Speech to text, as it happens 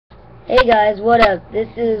Hey guys, what up? This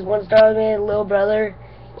is One Star Man, little brother.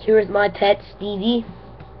 Here is my pet, Stevie.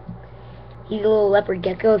 He's a little leopard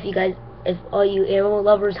gecko. If all you animal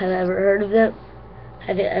lovers have ever heard of them,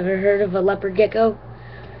 have you ever heard of a leopard gecko?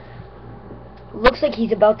 Looks like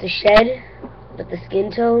he's about to shed, but the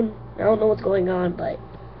skin tone, I don't know what's going on, but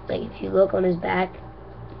like if you look on his back,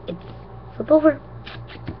 it's flip over.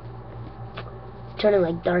 It's turning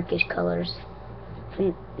like darkish colors.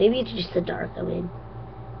 And maybe it's just the dark. I mean.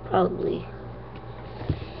 Probably.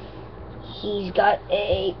 He's got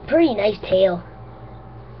a pretty nice tail.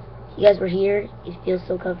 If you guys were here, it feels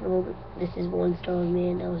so comfortable. This is One Strong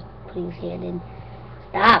Man that was putting his hand in.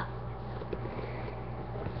 Stop!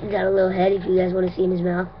 He's got a little head if you guys want to see in his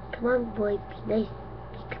mouth. Come on, boy. Be nice.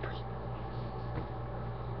 Be a good boy.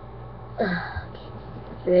 Okay.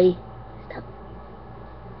 You ready? Stop.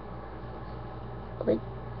 Open.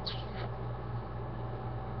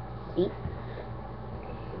 See?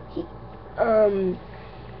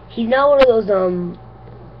 He's not one of those,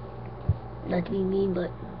 not to be mean,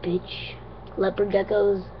 but bitch leopard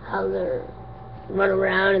geckos, how they're run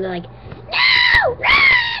around and they're like, no,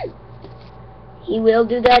 run! He will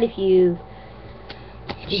do that if you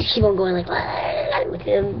just keep on going like with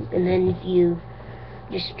him, and then if you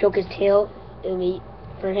just stroke his tail,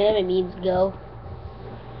 for him it means go.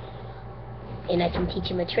 And I can teach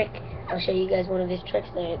him a trick. I'll show you guys one of his tricks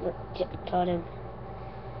that I taught him.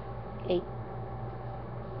 Okay.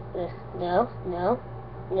 No.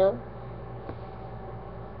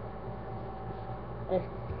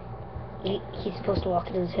 He's supposed to walk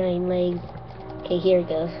on his hind legs. Okay, here it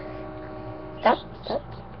goes. Stop.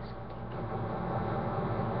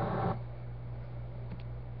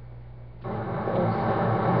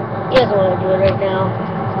 He doesn't want to do it right now.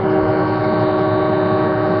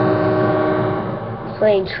 He's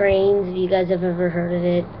playing trains, if you guys have ever heard of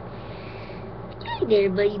it. Hey there,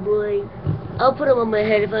 buddy boy. I'll put him on my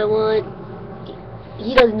head if I want.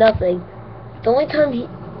 He does nothing. The only time he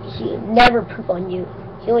never poop on you.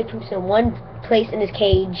 He only poops in one place in his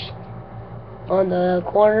cage. On the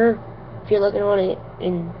corner. If you're looking on it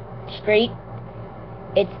in straight,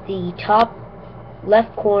 it's the top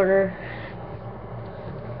left corner.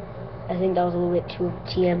 I think that was a little bit too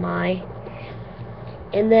TMI.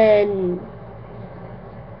 And then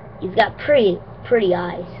he's got pretty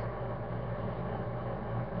eyes.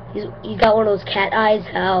 He's got one of those cat eyes,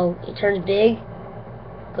 how it turns big,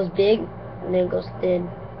 goes big, and then goes thin,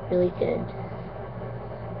 really thin.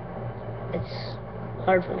 It's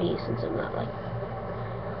hard for me since I'm not like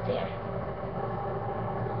there.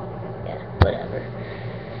 Yeah, whatever.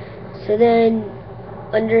 So then,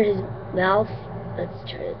 under his mouth, let's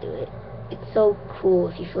try to do it. It's so cool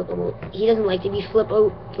if you flip him over. He doesn't like to be flipped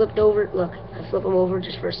over. Look, I flip him over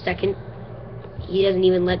just for a second. He doesn't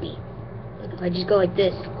even let me. If I just go like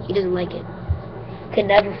this, he doesn't like it. Could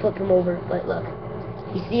never flip him over, but look.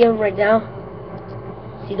 You see him right now?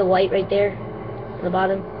 See the white right there? On the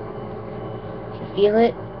bottom? If you feel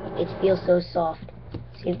it, it feels so soft.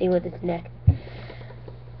 Same thing with its neck.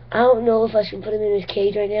 I don't know if I should put him in his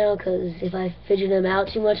cage right now, because if I fidget him out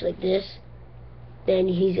too much like this, then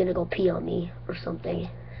he's gonna go pee on me or something.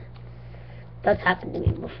 That's happened to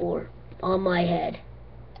me before. On my head.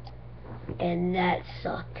 And that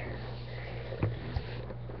sucked.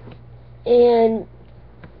 And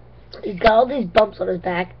he's got all these bumps on his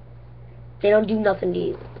back. They don't do nothing to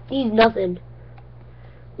you. He's nothing.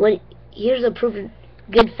 Here's a proven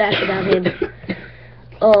good fact about him.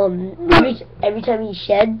 Every time he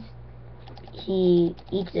sheds, he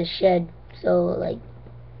eats the shed. So like,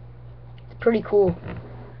 it's pretty cool.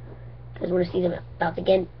 You guys want to see them mouth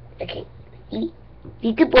again? Okay. Be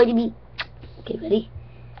a good boy to me. Okay, ready?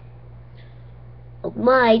 Oh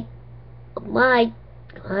my. Come on.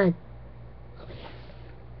 Come on.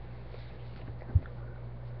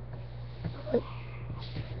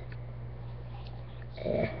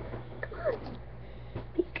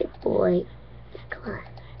 Be a good boy. Come on.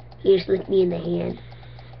 He just licked me in the hand.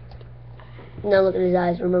 Now look at his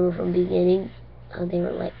eyes. Remember from the beginning how they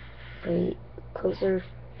were like very closer?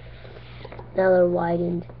 Now they're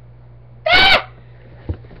widened.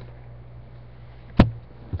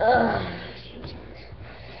 I'm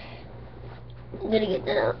gonna get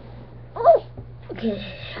that out. Oh! Okay.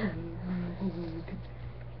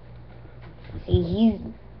 See,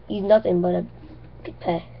 he's nothing but a good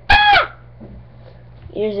pet.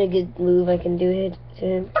 Here's a good move I can do to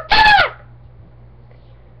him.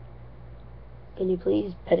 Can you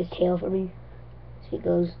please pet his tail for me? So he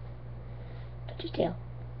goes. Touch his tail.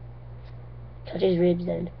 Touch his ribs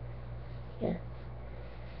then. Yeah.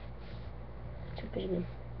 Touch his ribs.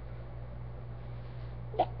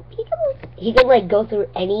 He can like go through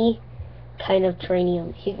any kind of training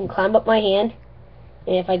him. He can climb up my hand,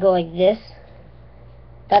 and if I go like this,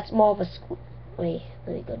 that's more of a wait,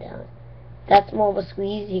 let me go down. That's more of a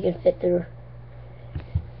squeeze. He can fit through.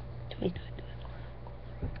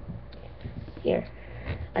 Here,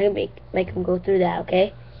 I can make him go through that.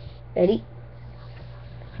 Okay, ready?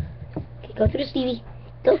 Okay, go through the Stevie.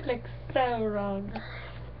 Go. It's like so wrong.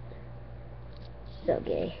 So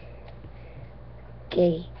gay.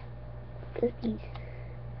 Okay. Cookies.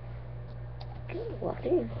 Go, walk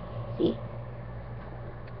through. See?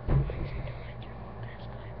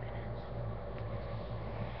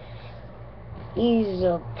 He's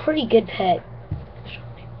a pretty good pet.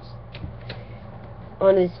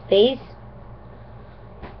 On his face,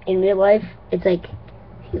 in real life, it's like,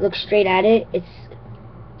 he looks straight at it,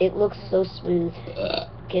 it looks so smooth.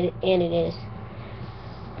 Get it? And it is.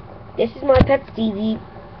 This is my pet Stevie,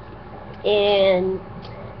 and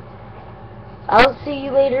I'll see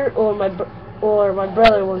you later, or my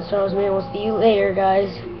brother once tells me, we'll see you later,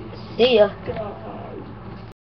 guys. See ya.